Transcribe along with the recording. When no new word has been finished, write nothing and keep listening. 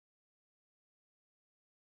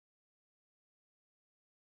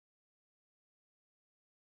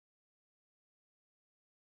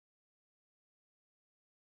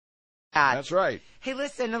That's right. Hey,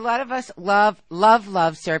 listen, a lot of us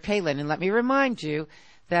love Sarah Palin. And let me remind you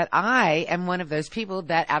that I am one of those people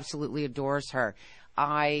that absolutely adores her.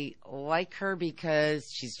 I like her because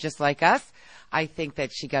she's just like us. I think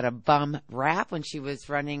that she got a bum rap when she was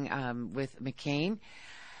running with McCain.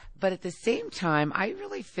 But at the same time, I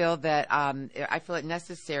really feel that I feel it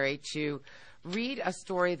necessary to read a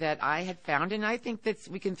story that I had found, and I think that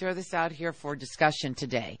we can throw this out here for discussion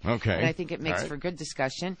today. Okay. And I think it makes for good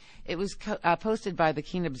discussion. It was posted by the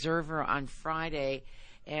Keene Observer on Friday,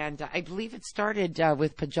 and I believe it started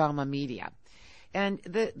with Pajama Media. And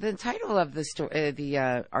the title of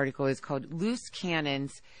the article is called "Loose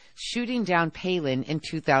Cannons Shooting Down Palin in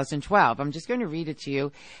 2012." I'm just going to read it to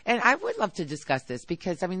you, and I would love to discuss this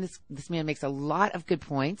because I mean this man makes a lot of good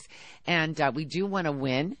points, and we do want to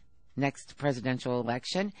win next presidential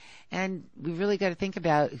election, and we really got to think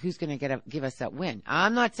about who's going to give us that win.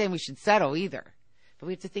 I'm not saying we should settle either, but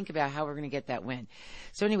we have to think about how we're going to get that win.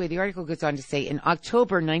 So anyway, the article goes on to say, in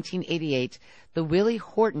October 1988, the Willie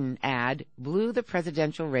Horton ad blew the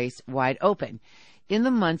presidential race wide open. In the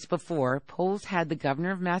months before, polls had the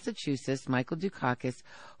governor of Massachusetts, Michael Dukakis,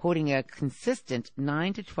 holding a consistent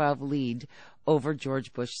 9-12 lead over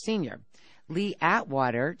George Bush Sr. Lee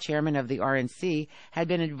Atwater, chairman of the RNC, had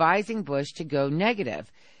been advising Bush to go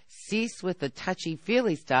negative, cease with the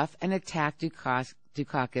touchy-feely stuff, and attack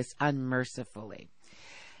Dukakis unmercifully.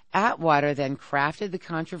 Atwater then crafted the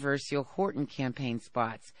controversial Horton campaign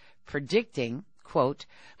spots, predicting, quote,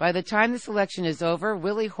 "By the time this election is over,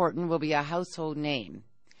 Willie Horton will be a household name."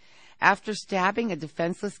 After stabbing a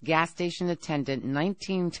defenseless gas station attendant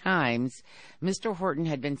 19 times, Mr. Horton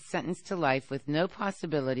had been sentenced to life with no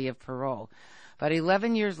possibility of parole. But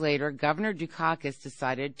 11 years later, Governor Dukakis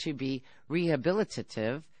decided to be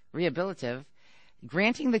rehabilitative,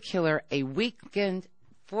 granting the killer a weekend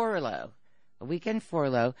furlough.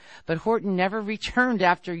 But Horton never returned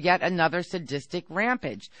after yet another sadistic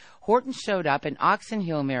rampage. Horton showed up in Oxon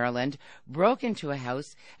Hill, Maryland, broke into a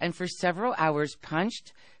house, and for several hours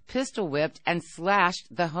punched, pistol whipped, and slashed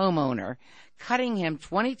the homeowner, cutting him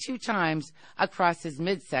 22 times across his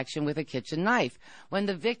midsection with a kitchen knife. When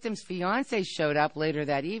the victim's fiancé showed up later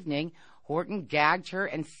that evening, Horton gagged her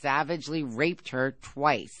and savagely raped her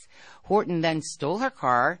twice. Horton then stole her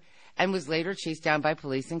car and was later chased down by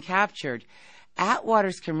police and captured.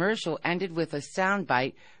 Atwater's commercial ended with a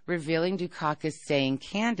soundbite revealing Dukakis saying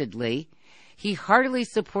candidly he heartily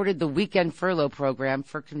supported the weekend furlough program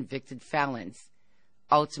for convicted felons.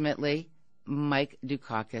 Ultimately, Mike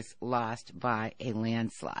Dukakis lost by a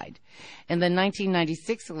landslide. In the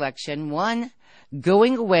 1996 election, won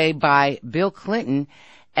going away by Bill Clinton,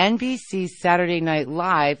 NBC's Saturday Night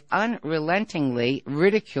Live unrelentingly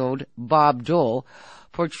ridiculed Bob Dole,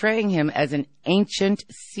 portraying him as an ancient,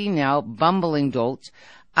 senile, bumbling dolt,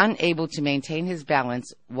 unable to maintain his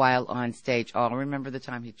balance while on stage. Oh, remember the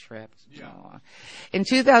time he tripped? Yeah. Oh. In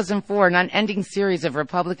 2004, an unending series of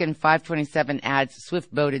Republican 527 ads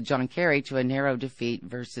swift-boated John Kerry to a narrow defeat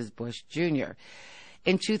versus Bush Jr.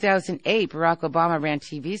 In 2008, Barack Obama ran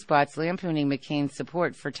TV spots lampooning McCain's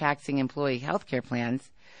support for taxing employee health care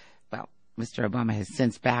plans. Well, Mr. Obama has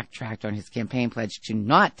since backtracked on his campaign pledge to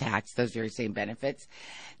not tax those very same benefits.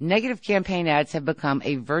 Negative campaign ads have become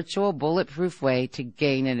a virtual bulletproof way to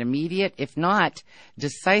gain an immediate, if not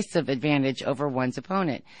decisive, advantage over one's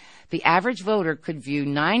opponent. The average voter could view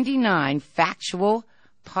 99 factual,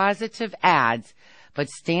 positive ads, but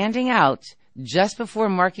standing out just before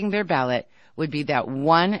marking their ballot would be that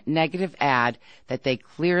one negative ad that they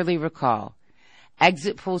clearly recall.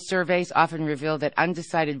 Exit poll surveys often reveal that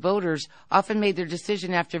undecided voters often made their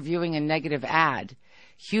decision after viewing a negative ad.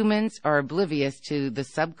 Humans are oblivious to the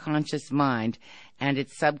subconscious mind and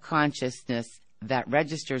its subconsciousness that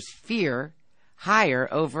registers fear higher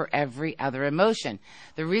over every other emotion.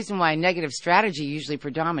 The reason why negative strategy usually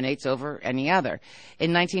predominates over any other.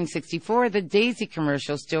 In 1964, the Daisy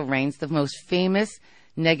commercial still reigns the most famous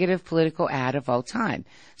negative political ad of all time,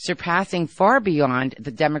 surpassing far beyond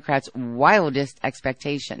the Democrats' wildest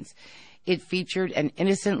expectations. It featured an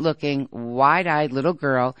innocent-looking, wide-eyed little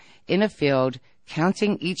girl in a field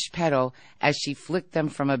counting each petal as she flicked them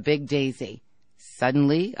from a big daisy.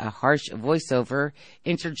 Suddenly, a harsh voiceover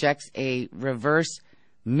interjects a reverse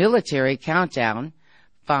military countdown.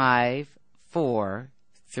 5, 4,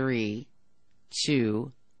 3,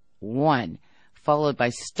 2, 1. Followed by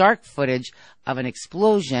stark footage of an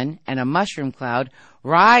explosion and a mushroom cloud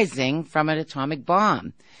rising from an atomic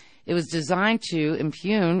bomb. It was designed to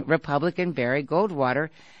impugn Republican Barry Goldwater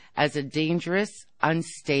as a dangerous,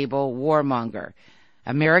 unstable warmonger.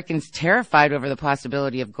 Americans terrified over the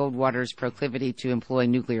possibility of Goldwater's proclivity to employ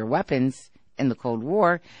nuclear weapons in the Cold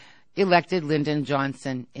War elected Lyndon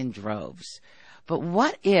Johnson in droves. But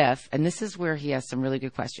what if, and this is where he has some really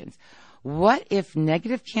good questions, what if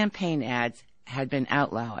negative campaign ads had been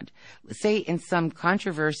outlawed? Say in some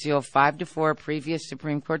controversial 5-4 previous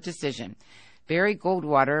Supreme Court decision, Barry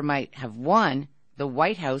Goldwater might have won the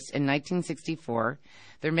White House in 1964.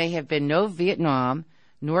 There may have been no Vietnam,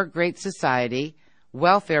 nor Great Society,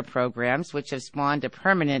 welfare programs, which have spawned a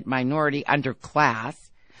permanent minority underclass.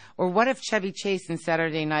 Or what if Chevy Chase in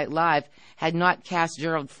Saturday Night Live had not cast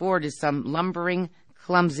Gerald Ford as some lumbering,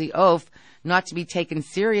 clumsy oaf not to be taken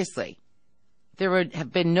seriously? There would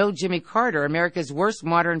have been no Jimmy Carter, America's worst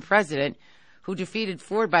modern president, who defeated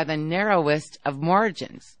Ford by the narrowest of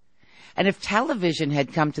margins. And if television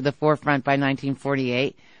had come to the forefront by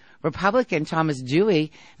 1948, Republican Thomas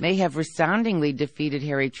Dewey may have resoundingly defeated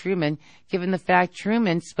Harry Truman, given the fact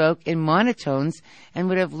Truman spoke in monotones and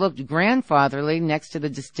would have looked grandfatherly next to the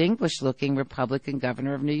distinguished-looking Republican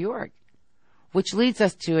governor of New York. Which leads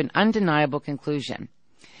us to an undeniable conclusion.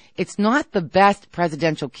 It's not the best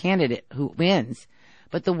presidential candidate who wins,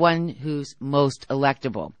 but the one who's most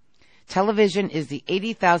electable. Television is the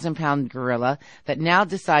 80,000-pound gorilla that now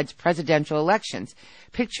decides presidential elections.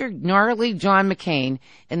 Picture gnarly John McCain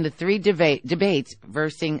in the 3 debates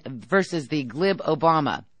versus the glib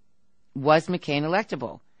Obama. Was McCain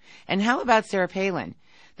electable? And how about Sarah Palin,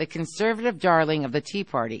 the conservative darling of the Tea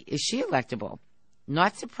Party? Is she electable?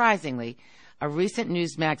 Not surprisingly, a recent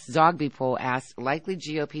Newsmax Zogby poll asked likely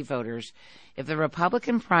GOP voters if the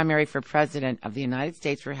Republican primary for president of the United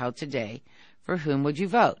States were held today, for whom would you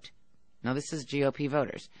vote? Now, this is GOP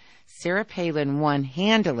voters. Sarah Palin won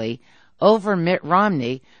handily over Mitt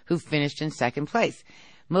Romney, who finished in second place.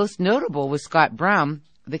 Most notable was Scott Brown,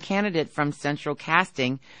 the candidate from Central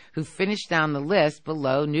Casting, who finished down the list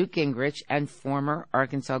below Newt Gingrich and former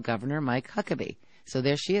Arkansas Governor Mike Huckabee. So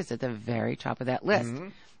there she is at the very top of that list. Mm-hmm.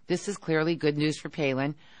 This is clearly good news for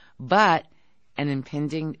Palin, but an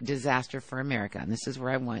impending disaster for America. And this is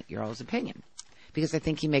where I want your all's opinion, because I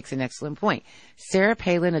think he makes an excellent point. Sarah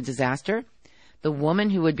Palin, a disaster? The woman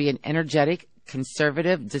who would be an energetic,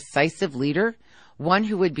 conservative, decisive leader? One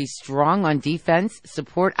who would be strong on defense,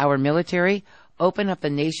 support our military, open up the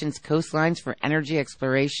nation's coastlines for energy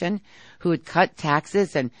exploration, who would cut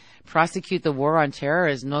taxes and prosecute the war on terror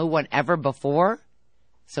as no one ever before?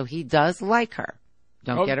 So he does like her.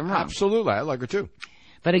 Don't get him wrong. Absolutely. I like her too.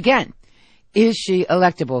 But again, is she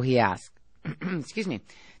electable, he asked. Excuse me.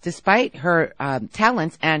 Despite her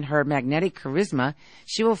talents and her magnetic charisma,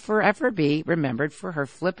 she will forever be remembered for her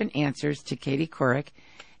flippant answers to Katie Couric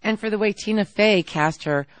and for the way Tina Fey cast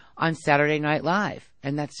her on Saturday Night Live.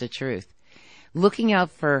 And that's the truth. Looking out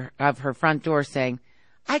of her front door saying,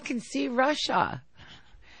 I can see Russia.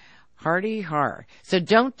 Hardy har. So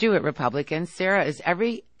don't do it, Republicans. Sarah is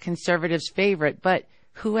every conservative's favorite, but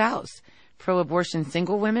who else? Pro-abortion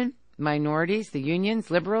single women, minorities, the unions,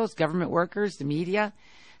 liberals, government workers, the media.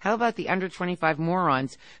 How about the under 25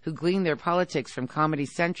 morons who glean their politics from Comedy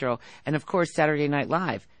Central and, of course, Saturday Night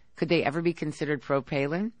Live? Could they ever be considered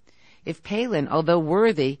pro-Palin? If Palin, although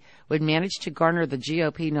worthy, would manage to garner the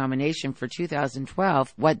GOP nomination for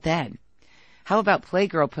 2012, what then? How about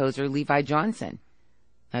Playgirl poser Levi Johnson?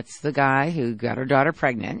 That's the guy who got her daughter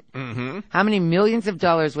pregnant. Mm-hmm. How many millions of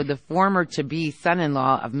dollars would the former to-be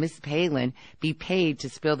son-in-law of Miss Palin be paid to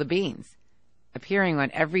spill the beans? Appearing on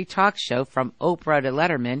every talk show from Oprah to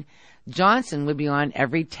Letterman, Johnson would be on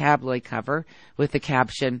every tabloid cover with the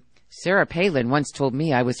caption, Sarah Palin once told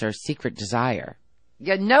me I was her secret desire.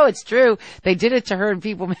 Yeah, no, it's true. They did it to her in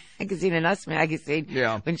People magazine and Us magazine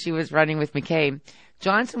when she was running with McCain.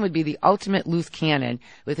 Johnson would be the ultimate loose cannon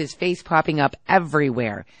with his face popping up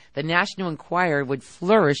everywhere. The National Enquirer would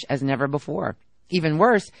flourish as never before. Even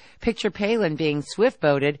worse, picture Palin being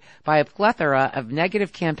swift-boated by a plethora of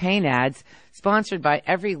negative campaign ads sponsored by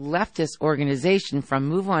every leftist organization from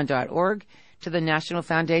MoveOn.org to the National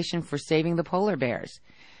Foundation for Saving the Polar Bears.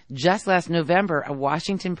 Just last November, a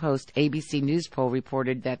Washington Post ABC News poll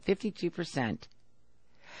reported that 52%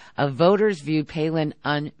 of voters viewed Palin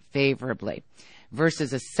unfavorably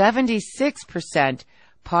versus a 76%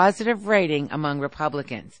 positive rating among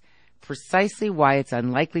Republicans. Precisely why it's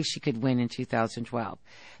unlikely she could win in 2012.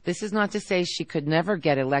 This is not to say she could never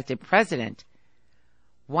get elected president.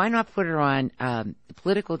 Why not put her on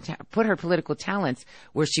put her political talents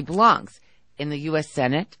where she belongs, in the U.S.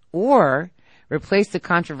 Senate, or replace the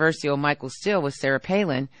controversial Michael Steele with Sarah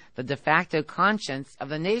Palin, the de facto conscience of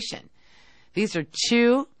the nation? These are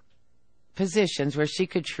two positions where she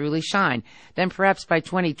could truly shine. Then perhaps by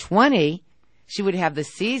 2020, she would have the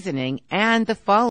seasoning and the following.